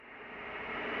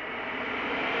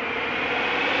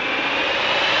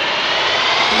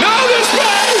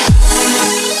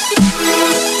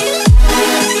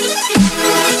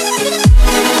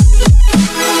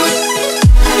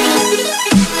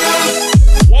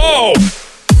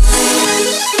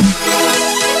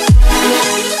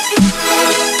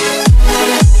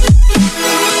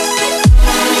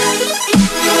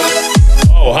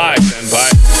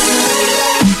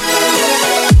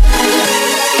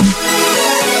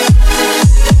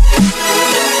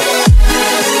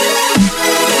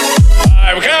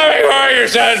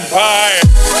Senpai!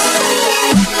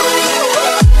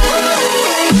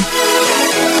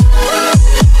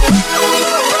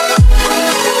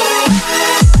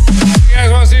 You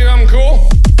guys wanna see something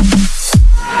cool?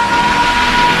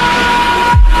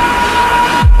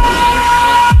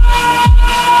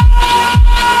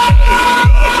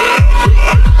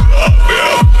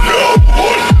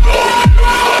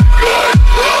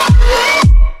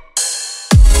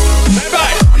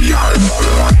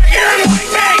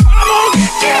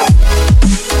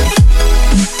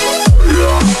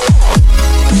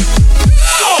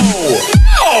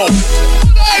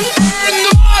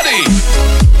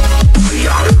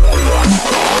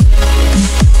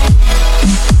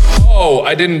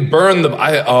 I didn't burn them.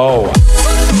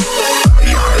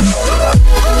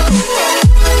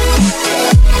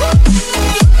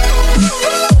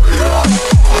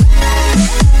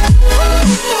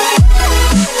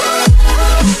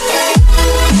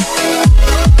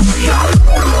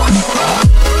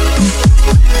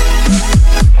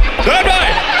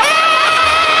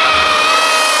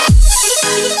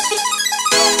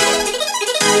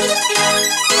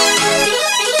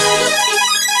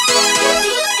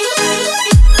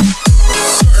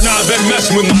 Been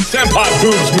messing with my senpai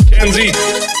boobs, Mackenzie.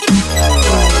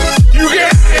 You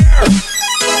get here!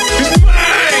 He's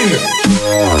mine!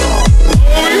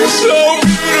 Oh, he's so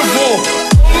beautiful!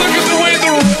 Oh, look at the way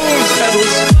the rose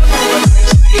petals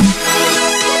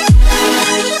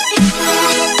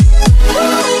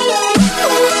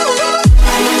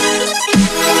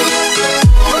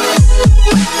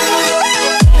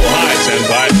Oh, hi,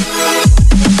 senpai.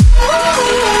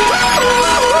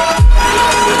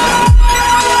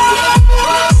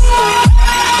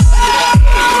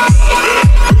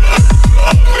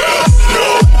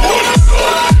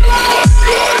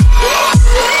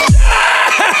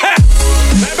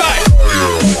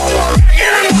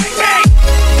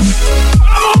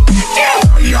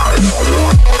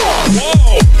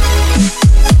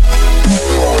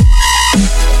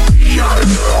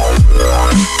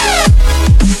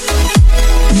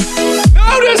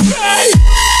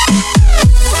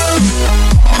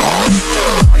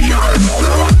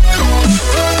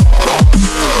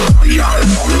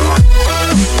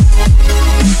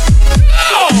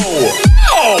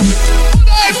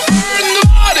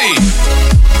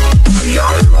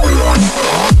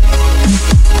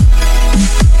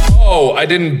 I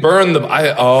didn't burn them.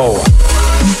 I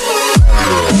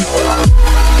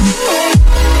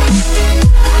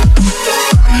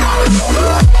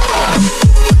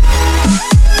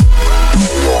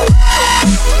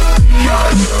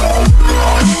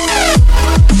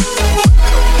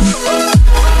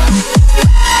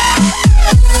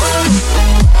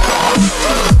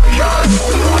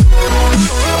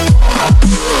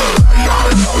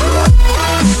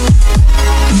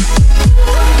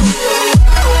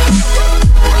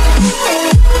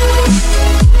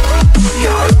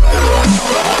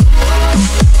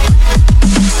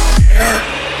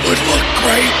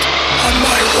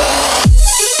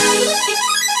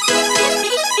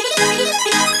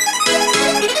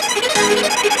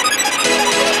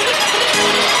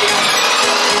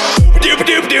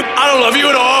don't love you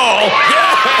at all.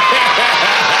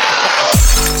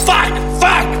 Fuck.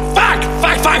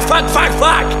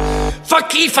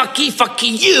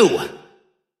 Fucky you.